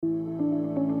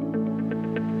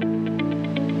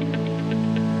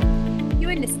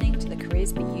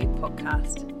Employers for You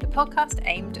podcast, the podcast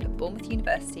aimed at Bournemouth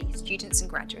University students and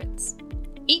graduates.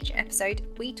 Each episode,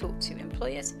 we talk to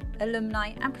employers,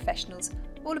 alumni and professionals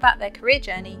all about their career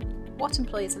journey, what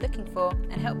employers are looking for,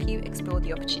 and help you explore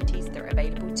the opportunities that are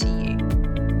available to you.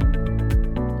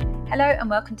 Hello and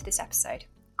welcome to this episode.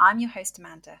 I'm your host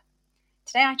Amanda.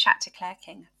 Today I chat to Claire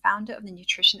King, founder of the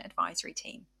Nutrition Advisory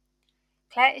Team.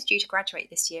 Claire is due to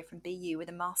graduate this year from BU with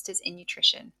a Masters in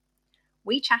Nutrition.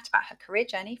 We chat about her career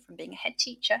journey from being a head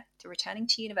teacher to returning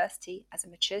to university as a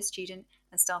mature student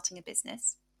and starting a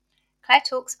business. Claire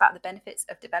talks about the benefits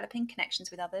of developing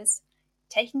connections with others,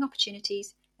 taking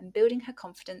opportunities, and building her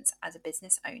confidence as a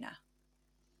business owner.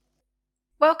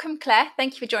 Welcome, Claire.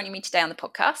 Thank you for joining me today on the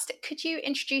podcast. Could you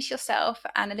introduce yourself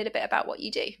and a little bit about what you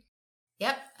do?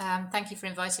 Yep, thank you for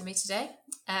inviting me today.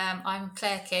 I'm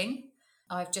Claire King.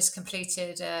 I've just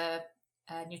completed a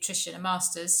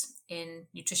Masters in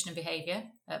Nutrition and Behaviour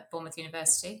at Bournemouth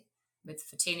University with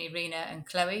Fatini, Rena and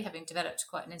Chloe, having developed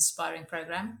quite an inspiring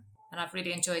programme. And I've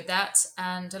really enjoyed that.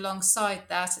 And alongside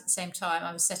that, at the same time,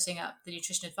 I was setting up the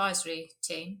Nutrition Advisory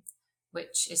Team,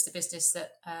 which is the business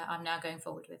that I'm now going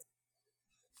forward with.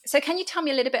 So can you tell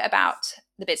me a little bit about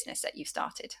the business that you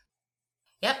started?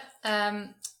 Yep.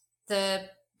 The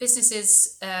business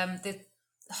is, the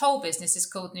whole business is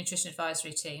called Nutrition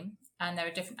Advisory Team. And there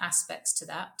are different aspects to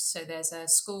that. So there's a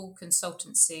school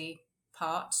consultancy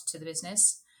part to the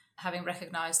business, having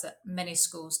recognised that many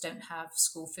schools don't have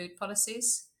school food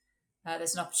policies.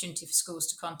 There's an opportunity for schools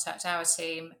to contact our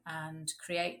team and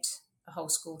create a whole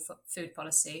school food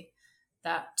policy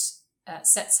that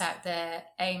sets out their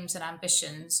aims and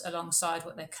ambitions alongside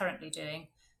what they're currently doing,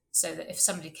 so that if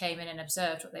somebody came in and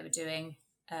observed what they were doing,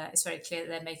 it's very clear that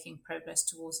they're making progress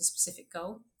towards a specific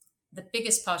goal. The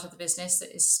biggest part of the business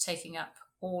that is taking up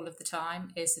all of the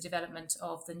time is the development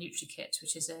of the NutriKit,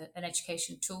 which is an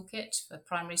education toolkit for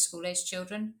primary school age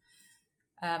children.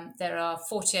 There are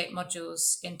 48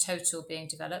 modules in total being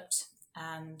developed,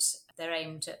 and they're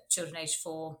aimed at children aged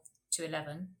 4 to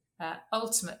 11.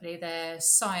 Ultimately, they're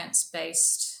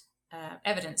science-based,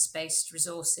 evidence-based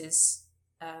resources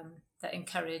that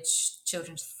encourage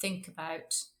children to think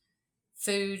about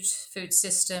food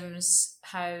systems,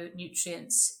 how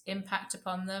nutrients impact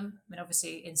upon them. I mean,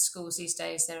 obviously in schools these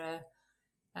days there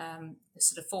are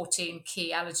sort of 14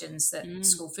 key allergens that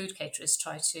school food caterers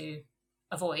try to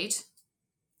avoid.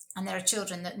 And there are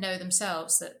children that know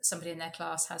themselves that somebody in their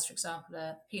class has, for example,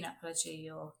 a peanut allergy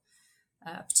or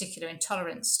a particular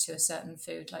intolerance to a certain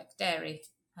food like dairy.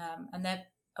 And they're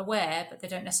aware, but they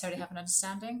don't necessarily have an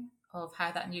understanding of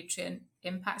how that nutrient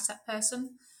impacts that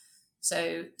person.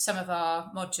 So some of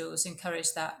our modules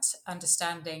encourage that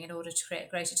understanding in order to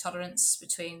create greater tolerance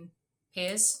between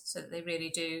peers, so that they really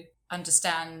do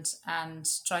understand and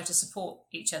try to support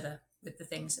each other with the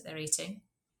things that they're eating.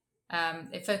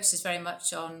 It focuses very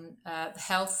much on the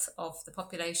health of the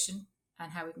population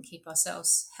and how we can keep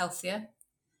ourselves healthier,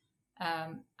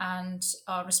 and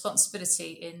our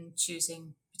responsibility in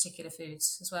choosing particular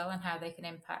foods as well, and how they can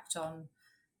impact on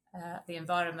the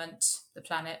environment, the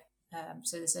planet.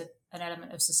 So there's an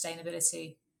element of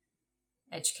sustainability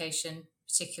education,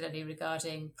 particularly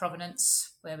regarding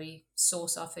provenance, where we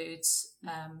source our foods,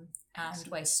 and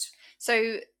waste.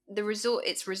 So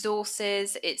it's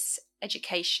resources, it's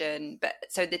education, but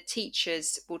so the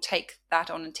teachers will take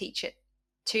that on and teach it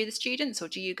to the students, or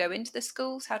do you go into the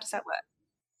schools? How does that work?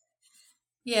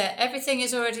 Yeah, everything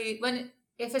is already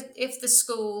if the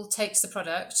school takes the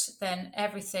product, then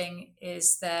everything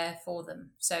is there for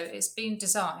them. So it's been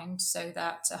designed so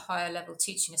that a higher level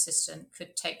teaching assistant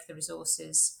could take the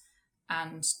resources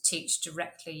and teach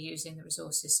directly using the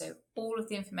resources. So all of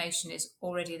the information is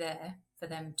already there for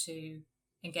them to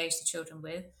engage the children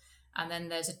with. And then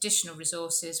there's additional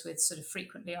resources with sort of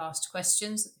frequently asked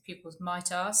questions that the pupils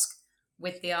might ask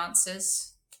with the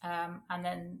answers. And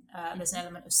then there's an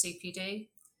element of CPD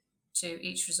to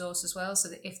each resource as well, so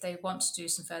that if they want to do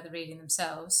some further reading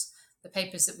themselves, the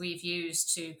papers that we've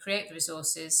used to create the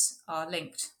resources are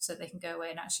linked so that they can go away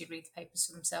and actually read the papers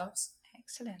for themselves.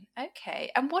 Excellent. Okay.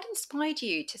 And what inspired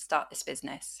you to start this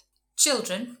business?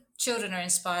 Children are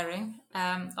inspiring.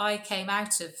 I came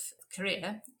out of a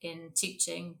career in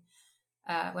teaching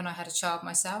when I had a child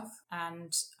myself,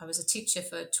 and I was a teacher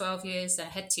for 12 years, then a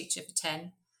head teacher for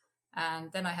 10,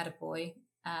 and then I had a boy,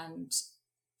 and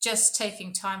just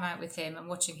taking time out with him and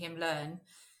watching him learn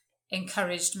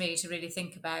encouraged me to really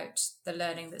think about the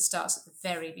learning that starts at the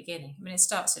very beginning. I mean, it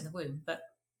starts in the womb, but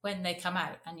when they come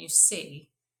out and you see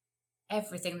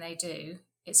everything they do,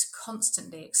 it's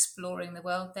constantly exploring the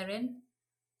world they're in.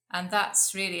 And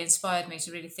that's really inspired me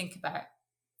to really think about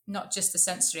not just the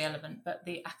sensory element, but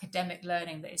the academic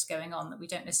learning that is going on that we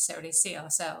don't necessarily see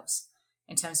ourselves,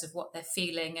 in terms of what they're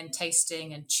feeling and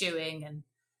tasting and chewing and,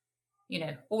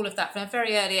 all of that from a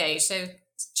very early age. So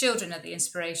children are the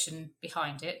inspiration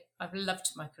behind it. I've loved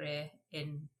my career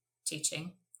in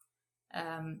teaching.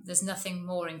 There's nothing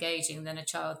more engaging than a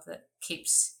child that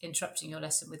keeps interrupting your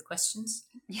lesson with questions.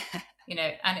 Yeah.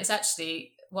 And it's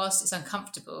actually, whilst it's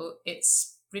uncomfortable,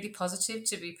 it's really positive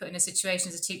to be put in a situation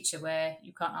as a teacher where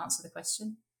you can't answer the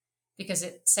question, because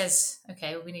it says,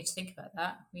 okay, well, we need to think about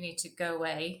that. We need to go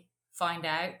away, find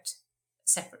out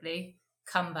separately,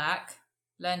 come back,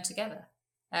 learn together.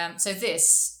 So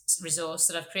this resource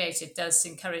that I've created does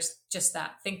encourage just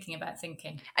that, thinking about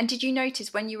thinking. And did you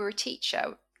notice when you were a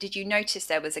teacher, did you notice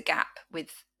there was a gap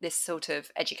with this sort of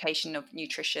education of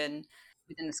nutrition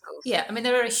within the schools? Yeah, I mean,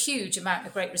 there are a huge amount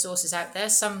of great resources out there.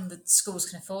 Some that schools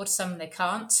can afford, some they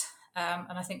can't.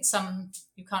 And I think some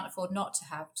you can't afford not to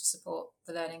have to support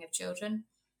the learning of children.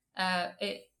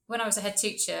 When I was a head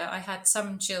teacher, I had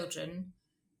some children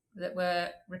that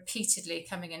were repeatedly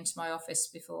coming into my office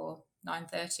before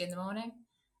 9:30 in the morning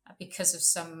because of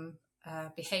some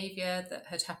behaviour that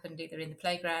had happened either in the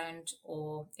playground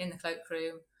or in the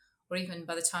cloakroom, or even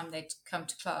by the time they'd come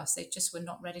to class, they just were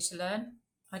not ready to learn.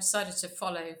 I decided to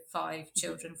follow 5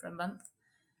 children for a month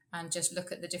and just look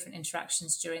at the different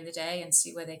interactions during the day and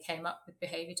see where they came up with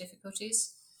behaviour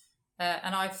difficulties.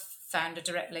 And I've found a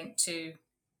direct link to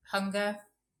hunger,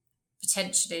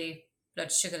 potentially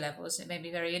blood sugar levels. It made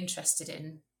me very interested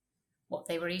in what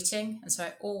they were eating. And so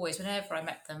I always, whenever I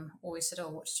met them, always said, oh,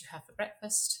 what did you have for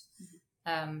breakfast?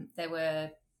 There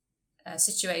were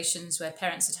situations where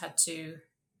parents had to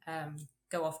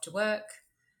go off to work.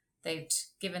 They'd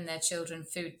given their children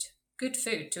good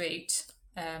food to eat,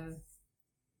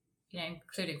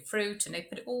 including fruit, and they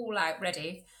put it all out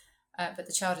ready. But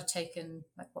the child had taken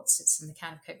like what sits in the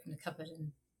can of Coke from the cupboard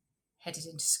and headed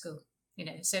into school.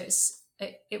 So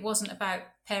it wasn't about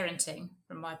parenting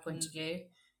from my point of view.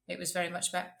 It was very much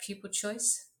about pupil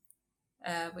choice,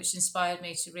 which inspired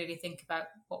me to really think about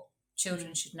what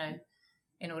children should know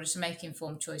in order to make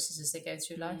informed choices as they go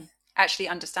through life. Actually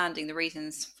understanding the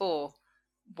reasons for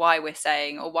why we're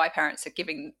saying, or why parents are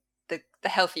giving the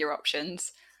healthier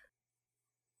options.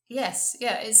 Yes,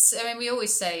 yeah. We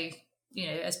always say,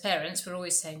 as parents, we're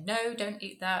always saying, no, don't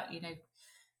eat that.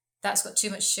 That's got too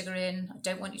much sugar in. I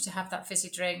don't want you to have that fizzy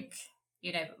drink.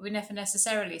 But we never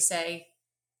necessarily say,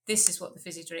 this is what the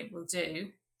fizzy drink will do.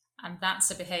 And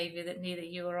that's a behaviour that neither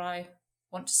you or I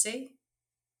want to see.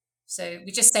 So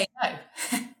we just say, no,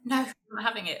 no, I'm not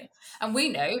having it. And we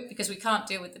know, because we can't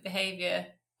deal with the behaviour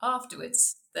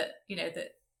afterwards, that,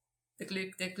 that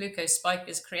the glucose spike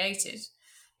is created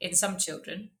in some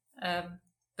children.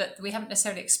 But we haven't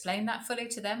necessarily explained that fully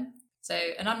to them. So,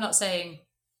 and I'm not saying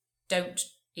don't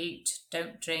eat,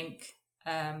 don't drink.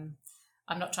 I'm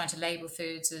not trying to label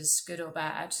foods as good or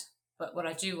bad. But what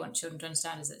I do want children to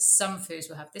understand is that some foods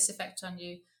will have this effect on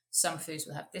you, some foods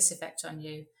will have this effect on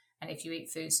you. And if you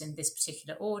eat foods in this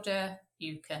particular order,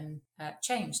 you can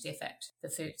change the effect the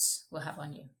foods will have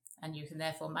on you. And you can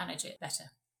therefore manage it better,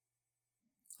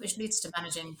 which leads to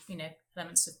managing,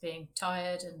 elements of being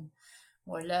tired and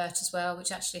more alert as well,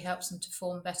 which actually helps them to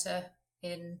form better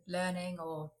in learning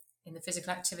or in the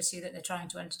physical activity that they're trying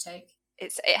to undertake.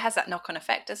 It has that knock-on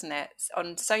effect, doesn't it? It's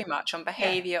on so much, on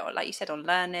behaviour, or like you said, on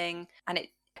learning, and it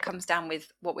comes down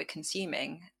with what we're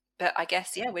consuming. But I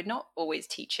guess, we're not always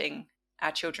teaching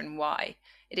our children why.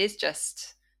 It is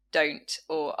just don't,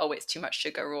 or oh, it's too much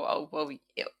sugar, or oh, well,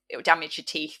 it'll damage your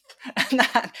teeth.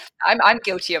 I'm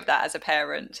guilty of that as a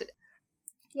parent.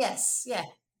 Yes, yeah,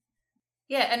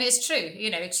 and it's true.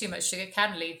 Too much sugar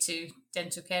can lead to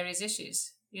dental caries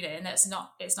issues. And it's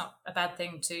not a bad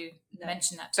thing to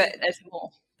mention that too. But there's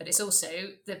more. But it's also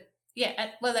the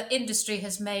industry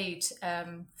has made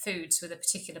foods with a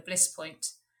particular bliss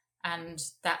point, and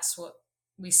that's what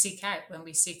we seek out when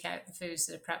we seek out the foods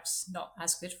that are perhaps not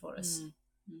as good for us.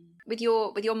 With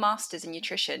your masters in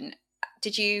nutrition,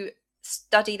 did you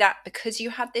study that because you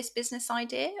had this business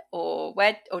idea, or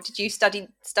did you study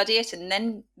it and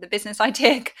then the business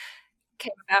idea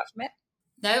came about from it?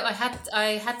 No, I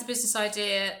had the business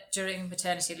idea during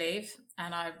maternity leave,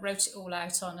 and I wrote it all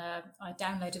out I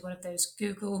downloaded one of those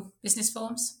Google business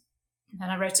forms,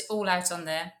 and I wrote it all out on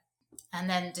there, and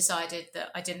then decided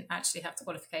that I didn't actually have the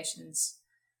qualifications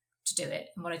to do it.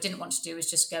 And what I didn't want to do was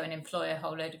just go and employ a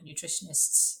whole load of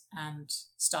nutritionists and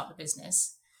start the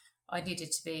business. I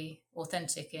needed to be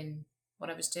authentic in what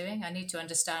I was doing. I need to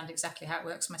understand exactly how it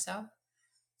works myself.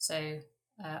 So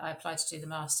I applied to do the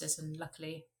masters, and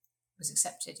luckily was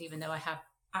accepted, even though I have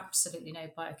absolutely no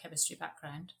biochemistry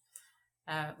background,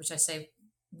 which I say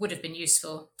would have been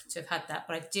useful to have had that,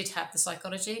 but I did have the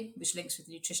psychology, which links with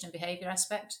the nutrition and behaviour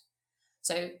aspect.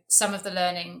 So some of the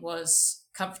learning was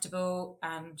comfortable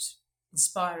and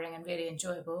inspiring and really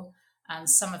enjoyable, and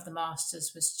some of the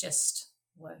masters was just,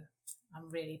 whoa,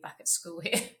 I'm really back at school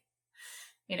here.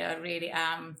 I really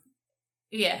am.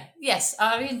 Yeah, yes,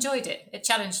 I enjoyed it. It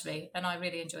challenged me, and I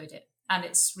really enjoyed it. And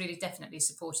it's really definitely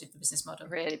supported the business model.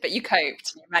 Really? But you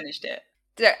coped, you managed it.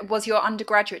 Was your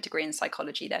undergraduate degree in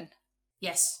psychology then?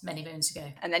 Yes, many moons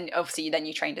ago. And then obviously then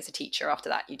you trained as a teacher after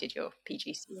that, you did your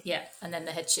PGC. Yeah, and then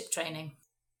the headship training.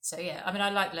 So yeah, I mean,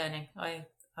 I like learning.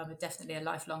 I'm definitely a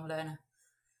lifelong learner.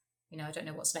 I don't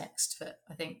know what's next, but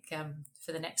I think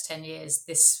for the next 10 years,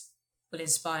 this will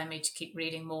inspire me to keep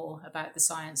reading more about the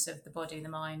science of the body and the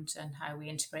mind and how we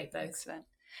integrate both. Excellent.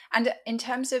 And in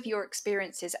terms of your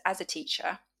experiences as a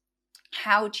teacher,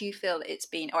 how do you feel it's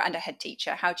been, and a head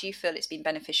teacher, how do you feel it's been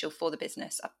beneficial for the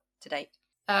business up to date?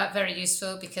 Very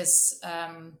useful, because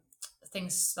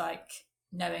things like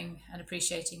knowing and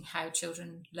appreciating how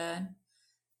children learn,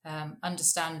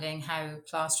 understanding how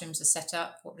classrooms are set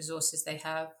up, what resources they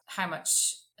have, how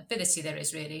much ability there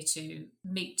is really to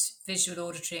meet visual,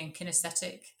 auditory and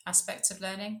kinesthetic aspects of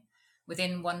learning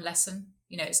within one lesson.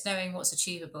 It's knowing what's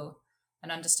achievable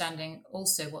and understanding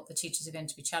also what the teachers are going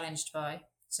to be challenged by.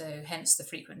 So hence the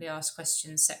frequently asked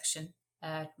questions section,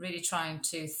 really trying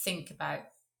to think about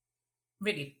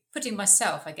really putting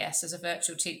myself, I guess, as a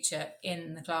virtual teacher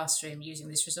in the classroom using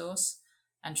this resource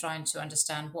and trying to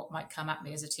understand what might come at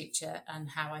me as a teacher and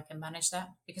how I can manage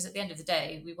that. Because at the end of the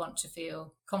day, we want to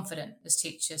feel confident as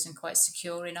teachers and quite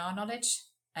secure in our knowledge.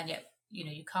 And yet,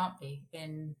 you can't be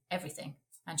in everything,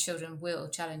 and children will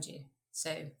challenge you.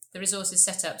 So the resource is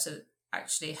set up so that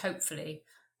actually, hopefully,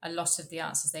 a lot of the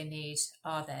answers they need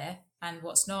are there. And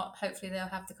what's not, hopefully they'll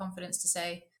have the confidence to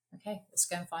say, okay, let's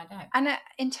go and find out. And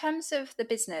in terms of the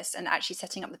business and actually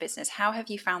setting up the business, how have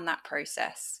you found that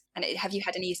process? And have you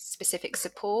had any specific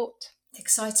support?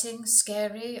 Exciting,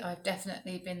 scary. I've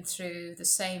definitely been through the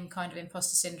same kind of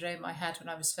imposter syndrome I had when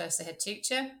I was first a head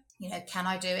teacher. Can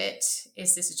I do it?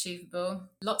 Is this achievable?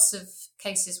 Lots of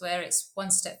cases where it's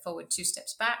one step forward, two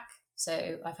steps back.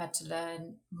 So I've had to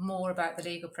learn more about the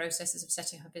legal processes of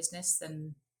setting up a business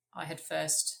than I had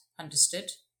first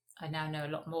understood. I now know a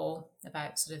lot more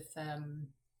about sort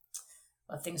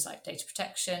of things like data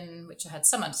protection, which I had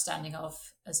some understanding of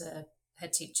as a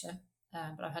head teacher,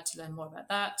 but I've had to learn more about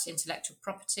that. Intellectual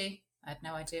property, I had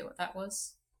no idea what that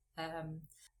was.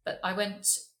 But I went,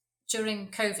 during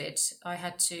COVID, I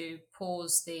had to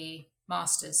pause the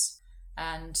masters.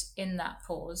 And in that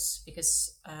pause,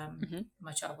 because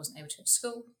my child wasn't able to go to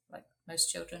school, like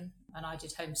most children, and I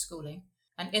did homeschooling.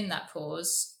 And in that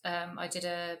pause, I did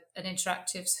an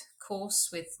interactive course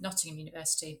with Nottingham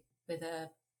University with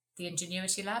the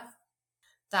Ingenuity Lab.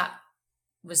 That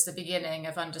was the beginning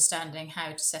of understanding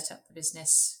how to set up the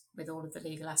business with all of the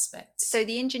legal aspects. So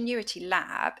the Ingenuity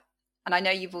Lab, and I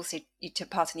know you took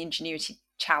part in the Ingenuity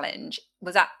Challenge.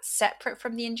 Was that separate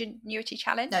from the Ingenuity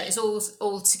Challenge? No, it's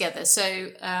all together. So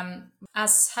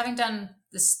as having done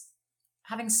this,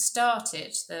 having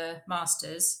started the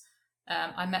masters,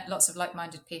 I met lots of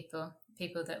like-minded people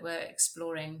that were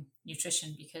exploring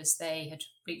nutrition because they had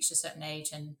reached a certain age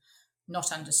and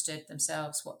not understood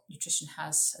themselves what nutrition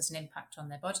has as an impact on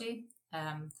their body.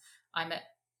 I met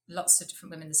lots of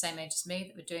different women the same age as me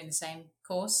that were doing the same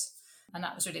course, and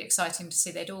that was really exciting to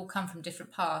see. They'd all come from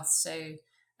different paths. So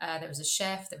there was a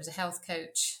chef, there was a health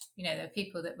coach. There were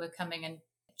people that were coming and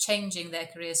changing their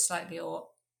careers slightly or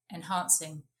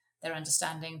enhancing their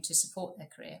understanding to support their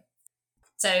career.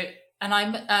 So, and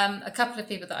I'm a couple of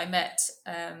people that I met,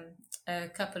 a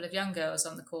couple of young girls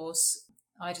on the course,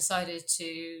 I decided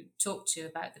to talk to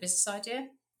about the business idea.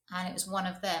 And it was one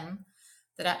of them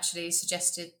that actually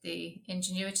suggested the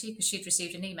Ingenuity, because she'd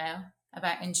received an email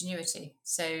about Ingenuity.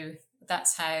 So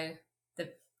that's how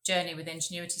the journey with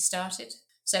Ingenuity started.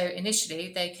 So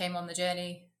initially they came on the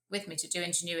journey with me to do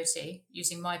Ingenuity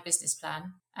using my business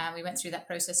plan. And we went through that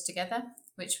process together,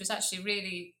 which was actually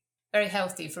really very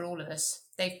healthy for all of us.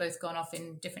 They've both gone off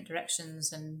in different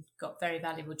directions and got very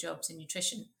valuable jobs in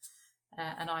nutrition.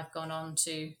 And I've gone on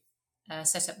to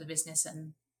set up the business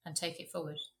and take it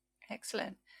forward.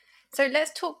 Excellent. So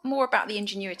let's talk more about the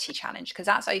Ingenuity Challenge, because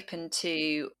that's open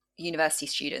to university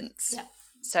students. Yeah.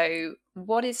 So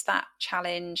what is that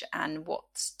challenge and what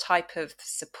type of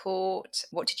support?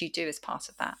 What did you do as part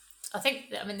of that?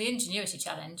 The Ingenuity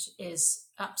Challenge is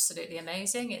absolutely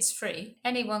amazing. It's free.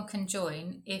 Anyone can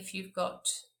join if you've got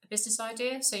a business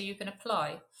idea, so you can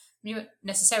apply. You won't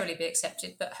necessarily be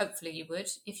accepted, but hopefully you would.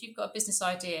 If you've got a business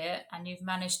idea and you've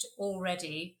managed to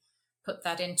already put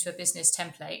that into a business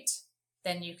template,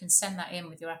 then you can send that in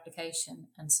with your application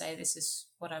and say, this is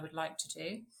what I would like to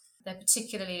do. They're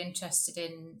particularly interested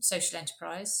in social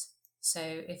enterprise. So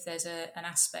if there's an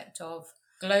aspect of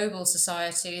global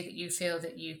society that you feel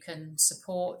that you can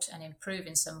support and improve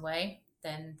in some way,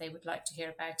 then they would like to hear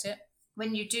about it.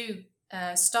 When you do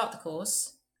start the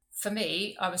course, for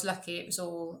me, I was lucky it was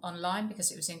all online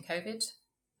because it was in COVID.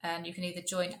 And you can either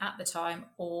join at the time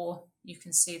or you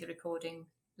can see the recording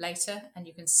later, and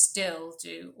you can still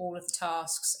do all of the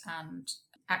tasks and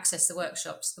access the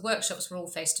workshops. The workshops were all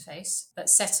face-to-face, but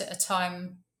set at a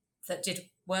time that did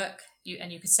work.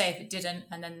 You could say if it didn't,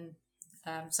 and then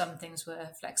some things were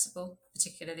flexible,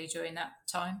 particularly during that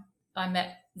time. I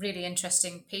met really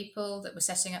interesting people that were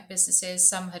setting up businesses.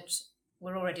 Some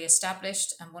were already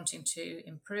established and wanting to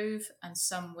improve, and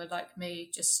some were like me,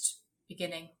 just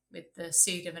beginning with the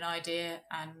seed of an idea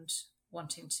and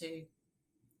wanting to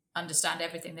understand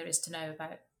everything there is to know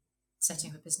about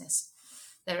setting up a business.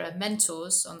 There are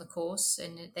mentors on the course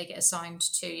and they get assigned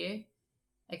to you.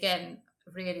 Again,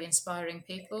 really inspiring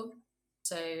people.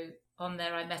 So on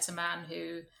there, I met a man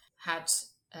who had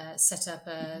set up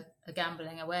a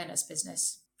gambling awareness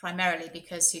business, primarily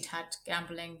because he'd had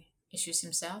gambling issues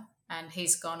himself. And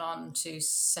he's gone on to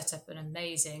set up an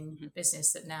amazing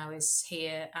business that now is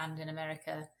here and in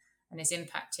America and is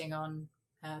impacting on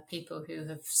people who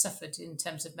have suffered in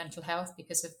terms of mental health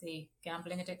because of the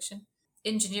gambling addiction.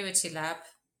 Ingenuity Lab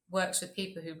works with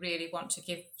people who really want to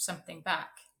give something back,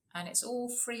 and it's all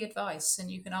free advice,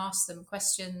 and you can ask them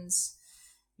questions.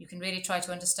 You can really try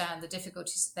to understand the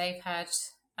difficulties that they've had,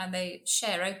 and they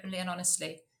share openly and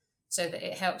honestly so that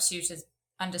it helps you to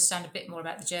understand a bit more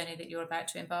about the journey that you're about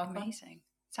to embark on. Amazing.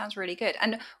 Sounds really good.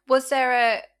 And was there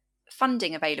a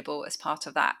funding available as part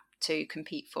of that to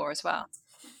compete for as well?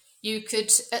 You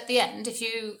could, at the end, if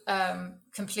you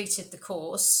completed the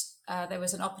course, there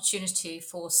was an opportunity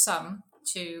for some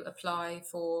to apply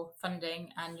for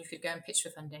funding, and you could go and pitch for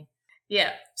funding.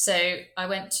 Yeah, so I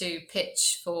went to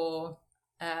pitch for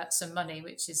some money,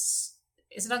 which is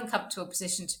an uncomfortable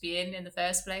position to be in the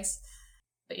first place.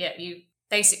 But yeah, you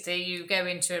go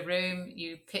into a room,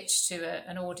 you pitch to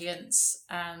an audience,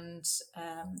 and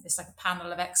it's like a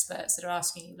panel of experts that are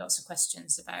asking you lots of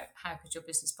questions about how could your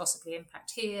business possibly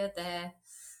impact here, there.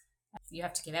 You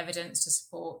have to give evidence to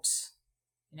support,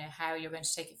 how you're going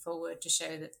to take it forward to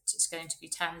show that it's going to be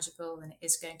tangible and it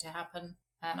is going to happen.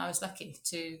 And I was lucky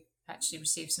to actually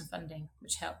receive some funding,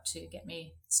 which helped to get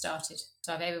me started.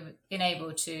 So I've been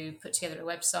able to put together a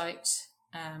website,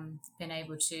 been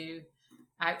able to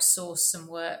outsource some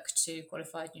work to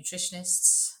qualified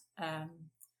nutritionists.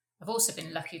 I've also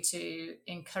been lucky to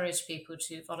encourage people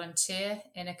to volunteer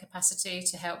in a capacity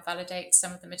to help validate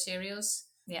some of the materials.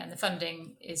 Yeah, and the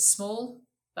funding is small,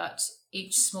 but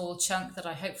each small chunk that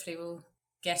I hopefully will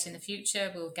get in the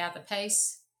future will gather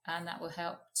pace, and that will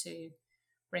help to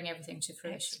bring everything to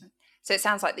fruition. Excellent. So it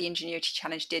sounds like the Ingenuity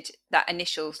Challenge that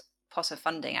initial pot of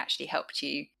funding actually helped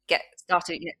you get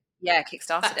started.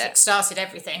 Kickstarted it. Kickstarted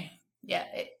everything. Yeah,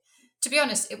 to be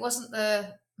honest, it wasn't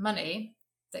the money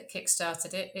that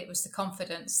kickstarted it. It was the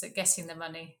confidence that getting the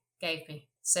money gave me.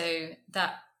 So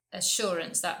that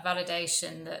assurance, that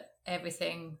validation that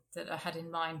everything that I had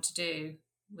in mind to do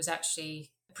was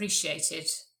actually appreciated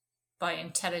by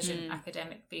intelligent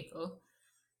academic people,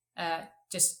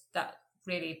 just that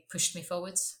really pushed me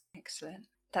forwards. Excellent.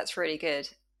 That's really good.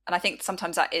 And I think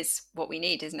sometimes that is what we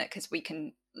need, isn't it? Because we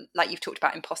can, like you've talked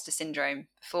about imposter syndrome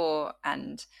before,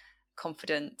 and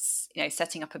confidence,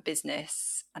 setting up a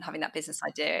business and having that business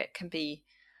idea, it can be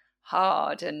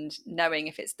hard, and knowing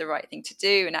if it's the right thing to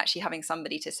do, and actually having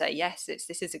somebody to say, yes,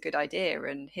 this is a good idea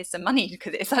and here's some money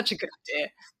because it's such a good idea.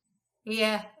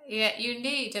 Yeah, you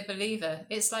need a believer.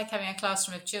 It's like having a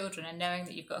classroom of children and knowing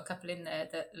that you've got a couple in there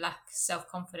that lack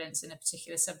self-confidence in a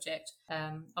particular subject,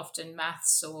 often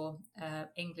maths or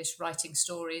English writing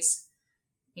stories.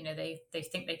 They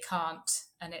think they can't,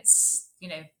 and it's,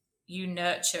 you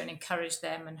nurture and encourage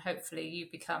them, and hopefully you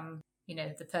become,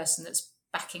 the person that's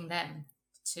backing them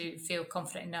to feel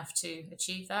confident enough to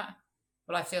achieve that.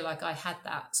 Well, I feel like I had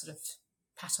that sort of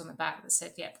pat on the back that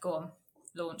said, yep, go on,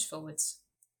 launch forwards,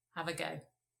 have a go.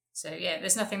 So yeah,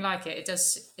 there's nothing like it. It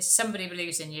does, if somebody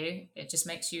believes in you, it just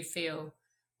makes you feel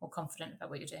more confident about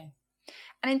what you're doing.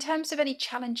 And in terms of any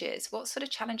challenges, what sort of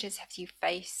challenges have you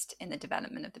faced in the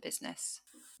development of the business?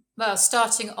 Well,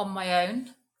 starting on my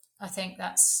own, I think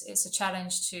it's a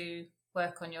challenge to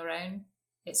work on your own.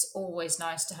 It's always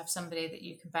nice to have somebody that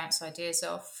you can bounce ideas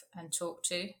off and talk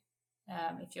to.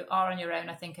 If you are on your own,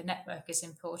 I think a network is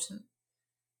important.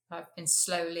 I've been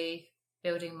slowly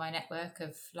building my network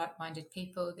of like-minded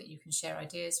people that you can share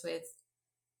ideas with.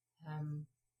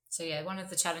 So yeah, one of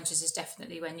the challenges is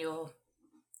definitely when you're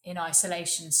in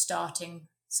isolation starting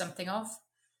something off.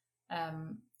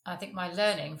 I think my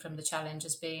learning from the challenge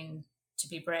has been to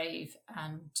be brave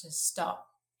and to start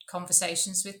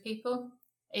conversations with people,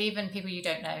 even people you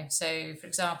don't know. So, for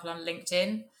example, on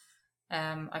LinkedIn,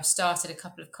 I've started a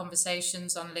couple of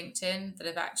conversations on LinkedIn that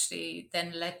have actually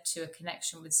then led to a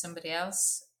connection with somebody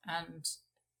else and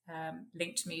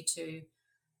linked me to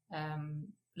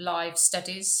live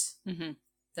studies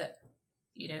that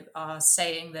are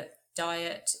saying that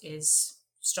diet is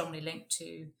strongly linked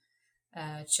to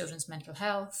children's mental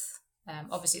health.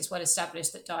 Obviously, it's well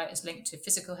established that diet is linked to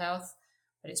physical health,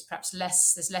 but it's perhaps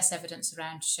there's less evidence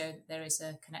around to show that there is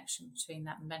a connection between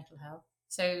that and mental health.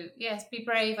 So, yes, be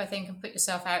brave, I think, and put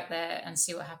yourself out there and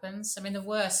see what happens. I mean, the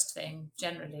worst thing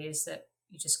generally is that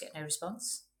you just get no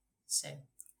response. So,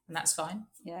 and that's fine.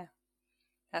 Yeah,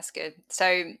 that's good.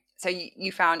 So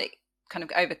you found it kind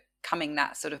of overcoming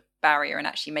that sort of barrier and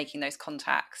actually making those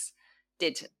contacts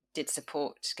did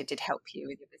help you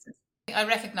with your business. I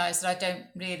recognise that I don't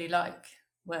really like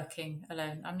working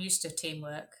alone. I'm used to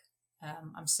teamwork.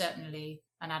 I'm certainly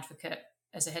an advocate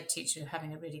as a head teacher of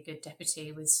having a really good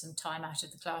deputy with some time out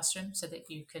of the classroom so that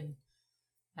you can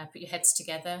put your heads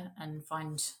together and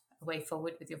find a way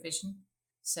forward with your vision.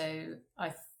 So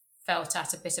I felt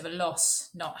at a bit of a loss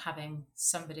not having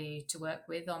somebody to work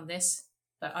with on this,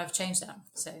 but I've changed that.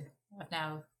 So I've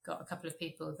now got a couple of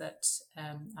people that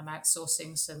I'm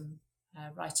outsourcing some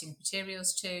writing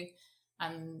materials to,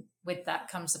 and with that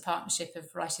comes the partnership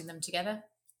of writing them together,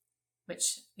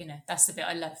 which, that's the bit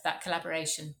I love. That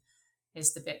collaboration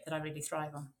is the bit that I really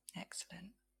thrive on.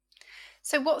 Excellent.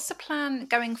 So what's the plan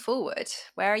going forward?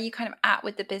 Where are you kind of at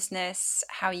with the business?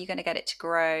 How are you going to get it to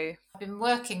grow?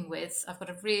 I've got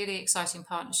a really exciting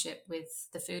partnership with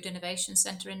the Food Innovation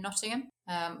Centre in Nottingham,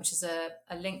 which is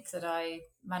a link that I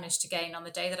managed to gain on the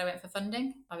day that I went for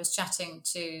funding. I was chatting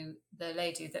to the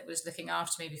lady that was looking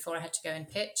after me before I had to go and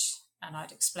pitch, and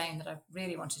I'd explained that I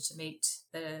really wanted to meet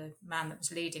the man that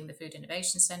was leading the Food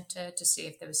Innovation Centre to see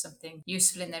if there was something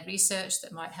useful in their research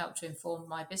that might help to inform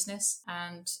my business.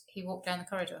 And he walked down the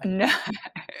corridor. No.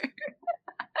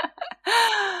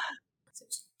 So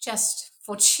it's just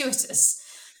fortuitous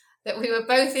that we were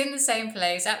both in the same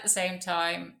place at the same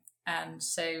time. And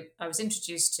so I was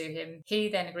introduced to him. He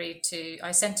then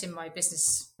I sent him my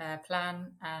business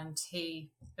plan, and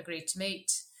he agreed to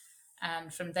meet.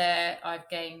 And from there, I've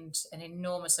gained an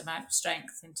enormous amount of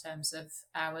strength in terms of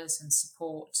hours and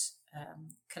support,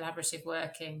 collaborative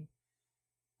working.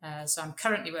 So I'm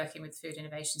currently working with the Food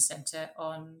Innovation Centre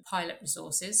on pilot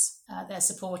resources. They're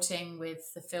supporting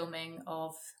with the filming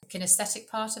of the kinesthetic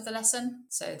part of the lesson,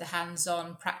 so the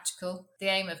hands-on practical. The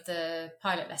aim of the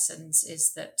pilot lessons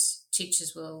is that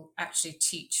teachers will actually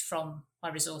teach from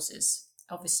my resources.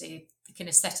 Obviously, the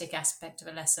kinesthetic aspect of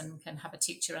a lesson can have a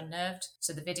teacher unnerved,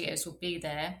 so the videos will be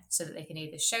there so that they can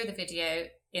either show the video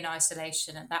in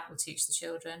isolation and that will teach the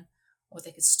children, or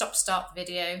they could start the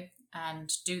video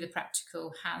and do the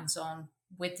practical hands-on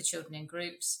with the children in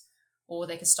groups, or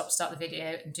they could start the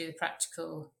video and do the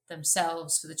practical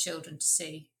themselves for the children to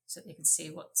see so that they can see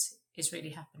what is really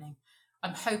happening.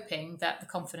 I'm hoping that the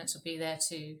confidence will be there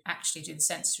to actually do the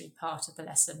sensory part of the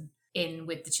lesson in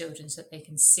with the children so that they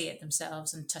can see it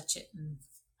themselves and touch it and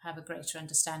have a greater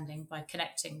understanding by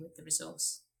connecting with the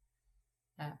resource.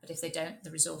 But if they don't,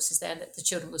 the resource is there that the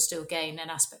children will still gain an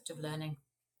aspect of learning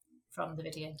from the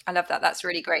video. I love that. That's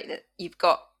really great that you've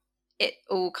got it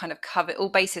all kind of covered, all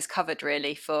bases covered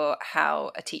really for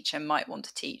how a teacher might want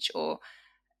to teach, or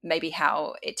maybe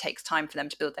how it takes time for them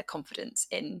to build their confidence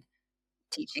in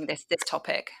teaching this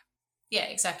topic. Yeah,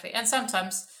 exactly. And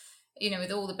sometimes,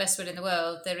 with all the best will in the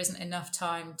world, there isn't enough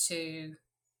time to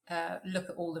look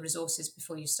at all the resources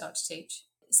before you start to teach.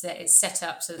 It's set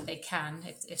up so that they can,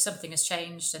 if something has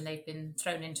changed and they've been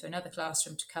thrown into another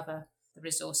classroom to cover, the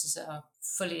resources are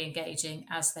fully engaging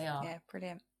as they are. Yeah,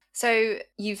 brilliant. So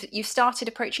you've started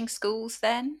approaching schools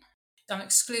then? I'm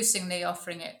exclusively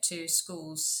offering it to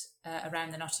schools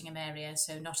around the Nottingham area,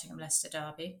 so Nottingham, Leicester,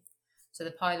 Derby. So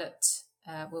the pilot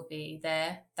will be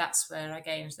there. That's where I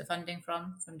gained the funding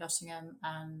from Nottingham,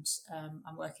 and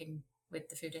I'm working with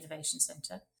the Food Innovation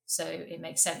Centre. So it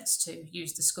makes sense to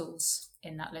use the schools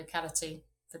in that locality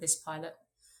for this pilot.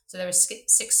 So there are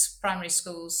 6 primary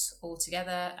schools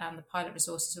altogether, and the pilot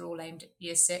resources are all aimed at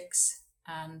Year 6,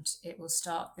 and it will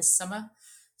start this summer.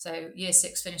 So Year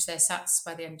 6 finish their SATs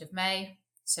by the end of May,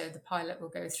 so the pilot will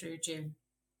go through June.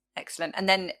 Excellent. And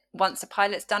then once the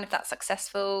pilot's done, if that's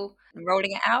successful,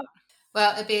 rolling it out?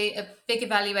 Well, it'll be a big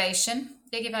evaluation,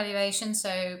 big evaluation,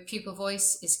 so pupil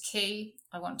voice is key.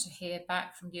 I want to hear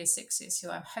back from year sixes who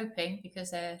I'm hoping,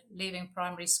 because they're leaving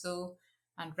primary school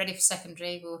and ready for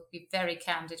secondary, will be very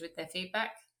candid with their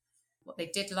feedback. What they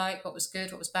did like, what was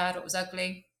good, what was bad, what was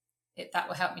ugly. That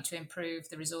will help me to improve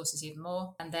the resources even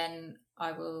more. And then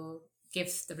I will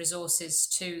give the resources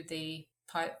to the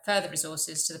further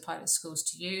resources to the pilot schools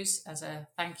to use as a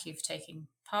thank you for taking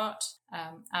part,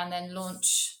 and then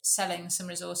launch selling some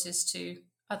resources to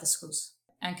other schools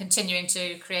and continuing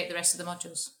to create the rest of the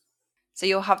modules. So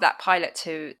you'll have that pilot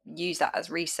to use that as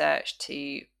research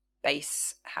to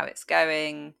base how it's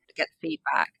going, get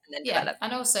feedback, and then develop.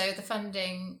 And also the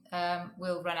funding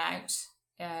will run out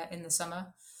in the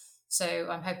summer. So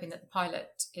I'm hoping that the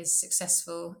pilot is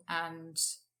successful and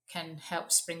can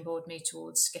help springboard me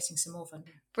towards getting some more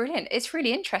funding. Brilliant. It's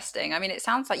really interesting. I mean, it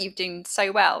sounds like you've done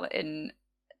so well in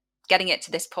getting it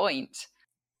to this point.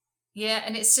 Yeah,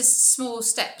 and it's just small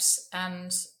steps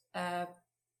and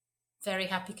very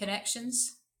happy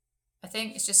connections. I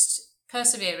think it's just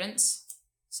perseverance.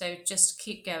 So just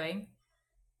keep going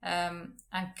and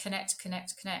connect.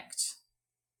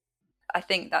 I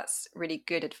think that's really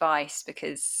good advice,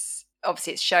 because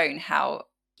obviously it's shown how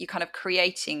you're kind of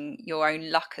creating your own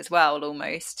luck as well,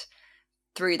 almost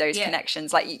through those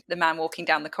connections. Like the man walking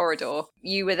down the corridor,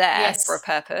 you were there for a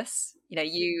purpose. You know,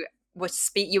 you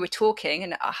were talking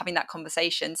and having that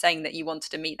conversation, saying that you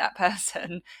wanted to meet that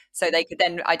person so they could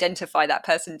then identify that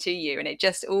person to you, and it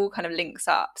just all kind of links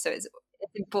up. So it's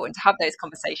important to have those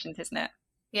conversations, isn't it?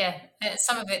 Yeah,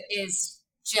 some of it is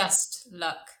just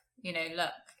luck,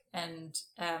 luck, and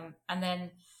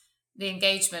then the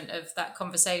engagement of that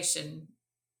conversation.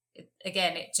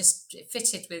 It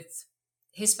fitted with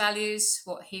his values,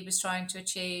 what he was trying to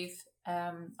achieve.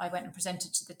 I went and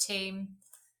presented to the team.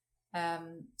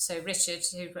 So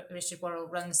Richard Worrell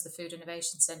runs the Food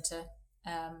Innovation Centre.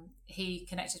 He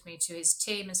connected me to his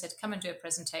team and said, come and do a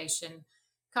presentation.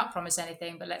 Can't promise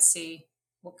anything, but let's see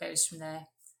what goes from there.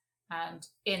 And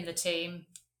in the team,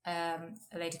 a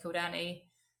lady called Annie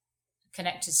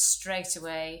connected straight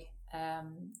away.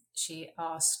 She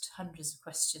asked hundreds of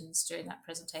questions during that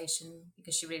presentation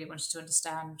because she really wanted to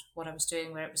understand what I was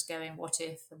doing, where it was going, what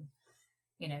if, and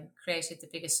created the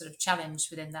biggest sort of challenge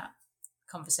within that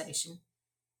conversation.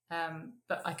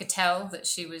 But I could tell that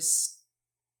she was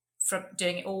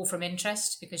doing it all from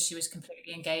interest, because she was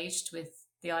completely engaged with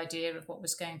the idea of what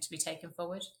was going to be taken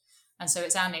forward. And so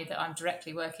it's Annie that I'm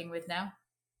directly working with now.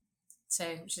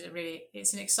 So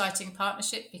it's an exciting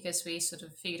partnership, because we sort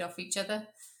of feed off each other,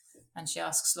 and she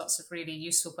asks lots of really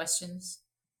useful questions.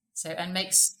 So, and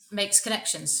makes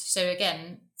connections. So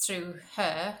again, through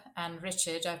her and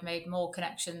Richard, I've made more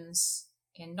connections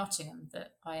in Nottingham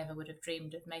that I ever would have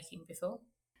dreamed of making before.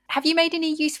 Have you made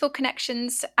any useful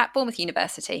connections at Bournemouth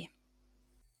University?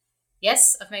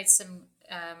 Yes, I've made some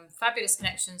fabulous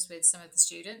connections with some of the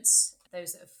students.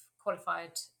 Those that have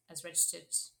qualified as registered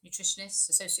nutritionists,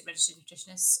 associate registered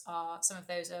nutritionists, some of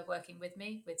those are working with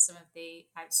me with some of the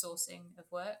outsourcing of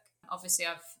work. Obviously,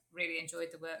 I've really enjoyed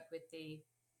the work with the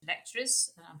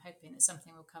lecturers, and I'm hoping that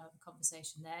something will come of a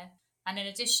conversation there. And in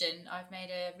addition, I've made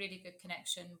a really good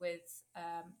connection with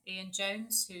Ian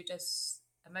Jones, who does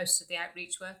most of the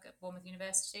outreach work at Bournemouth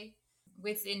University.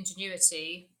 With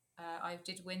Ingenuity, I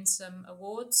did win some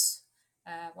awards.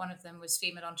 One of them was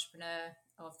Female Entrepreneur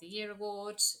of the Year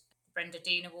Award, the Brenda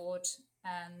Dean Award,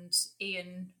 and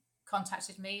Ian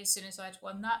contacted me as soon as I'd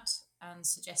won that and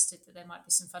suggested that there might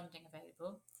be some funding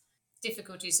available.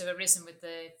 Difficulties have arisen with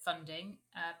the funding,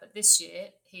 but this year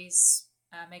he's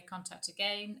made contact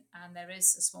again, and there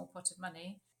is a small pot of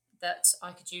money that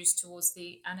I could use towards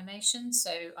the animation.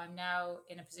 So I'm now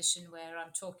in a position where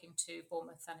I'm talking to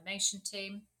Bournemouth animation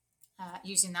team,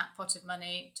 using that pot of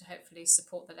money to hopefully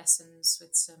support the lessons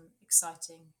with some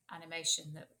exciting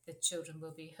animation that the children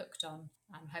will be hooked on,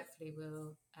 and hopefully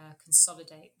will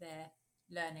consolidate their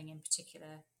learning in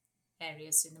particular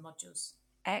areas in the modules.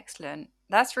 Excellent.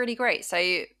 That's really great. So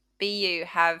BU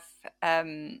have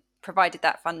provided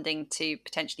that funding to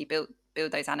potentially build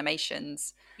those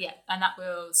animations. Yeah, and that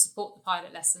will support the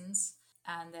pilot lessons.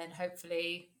 And then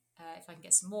hopefully, if I can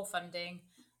get some more funding,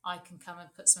 I can come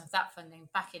and put some of that funding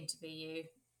back into BU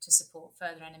to support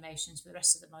further animations for the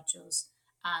rest of the modules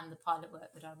and the pilot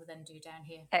work that I will then do down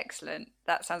here. Excellent.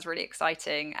 That sounds really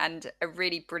exciting, and a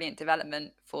really brilliant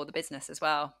development for the business as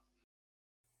well.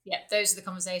 Yeah, those are the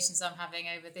conversations I'm having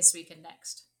over this week and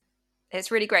next. It's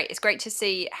really great. It's great to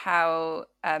see how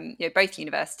both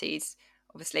universities,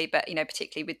 obviously, but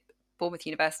particularly with Bournemouth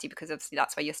University, because obviously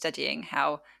that's where you're studying,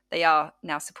 how they are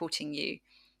now supporting you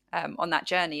on that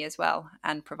journey as well,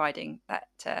 and providing that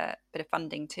bit of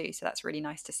funding too. So that's really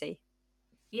nice to see.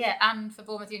 Yeah, and for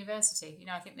Bournemouth University,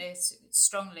 I think there's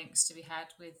strong links to be had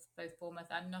with both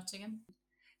Bournemouth and Nottingham.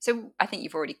 So I think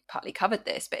you've already partly covered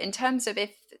this, but in terms of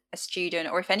if a student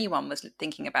or if anyone was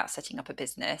thinking about setting up a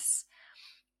business,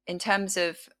 in terms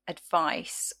of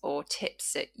advice or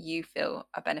tips that you feel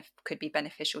could be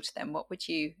beneficial to them, what would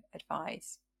you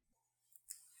advise?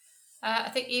 I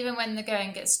think even when the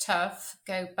going gets tough,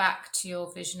 go back to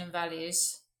your vision and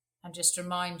values and just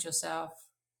remind yourself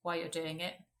why you're doing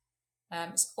it.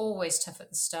 It's always tough at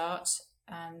the start,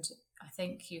 and I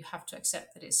think you have to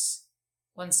accept that it's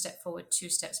one step forward, two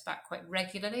steps back quite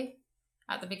regularly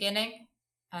at the beginning.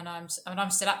 And I'm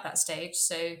still at that stage,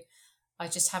 so I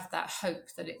just have that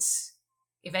hope that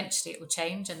eventually it will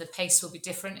change and the pace will be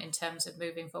different in terms of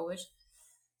moving forward.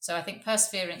 So I think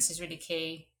perseverance is really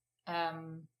key.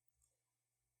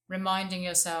 Reminding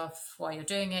yourself why you're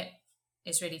doing it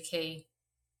is really key,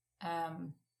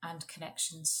 and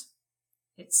connections.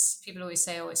 It's people always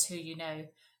say, "Oh, it's who you know,"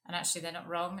 and actually they're not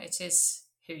wrong. It is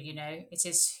who you know. It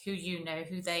is who you know,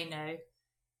 who they know,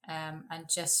 and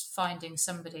just finding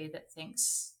somebody that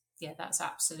thinks, yeah, that's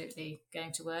absolutely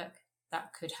going to work.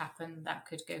 That could happen. That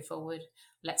could go forward.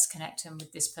 Let's connect them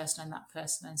with this person and that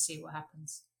person and see what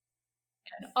happens.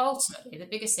 And ultimately, the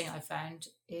biggest thing I've found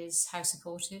is how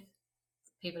supportive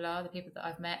people are. The people that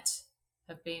I've met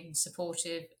have been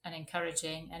supportive and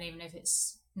encouraging, and even if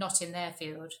it's not in their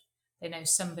field, they know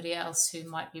somebody else who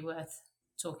might be worth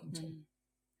talking to.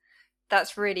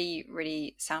 That's really,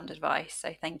 really sound advice.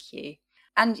 So thank you.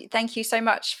 And thank you so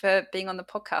much for being on the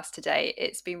podcast today.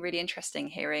 It's been really interesting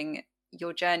hearing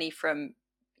your journey from,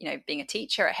 being a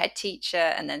teacher, a head teacher,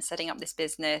 and then setting up this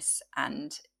business,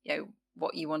 and,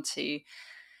 what you want to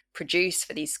produce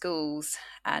for these schools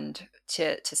and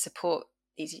to support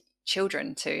these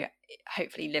children to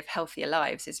hopefully live healthier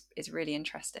lives is really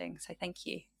interesting. So thank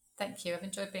you. Thank you. I've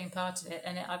enjoyed being part of it,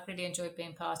 and I've really enjoyed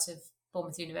being part of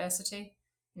Bournemouth University.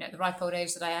 At the ripe old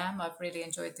age that I am, I've really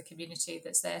enjoyed the community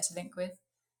that's there to link with,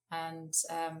 and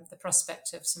the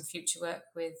prospect of some future work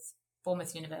with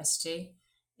Bournemouth University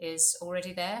is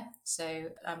already there.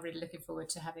 So I'm really looking forward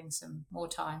to having some more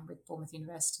time with Bournemouth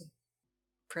University.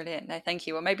 Brilliant. No, thank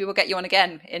you. Well, maybe we'll get you on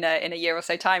again in a year or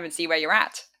so time and see where you're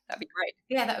at. That'd be great.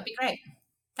 Yeah, that would be great.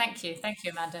 Thank you. Thank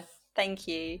you, Amanda. Thank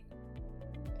you.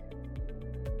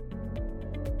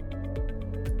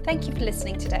 Thank you for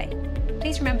listening today.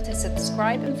 Please remember to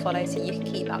subscribe and follow so you can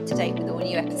keep up to date with all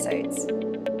new episodes.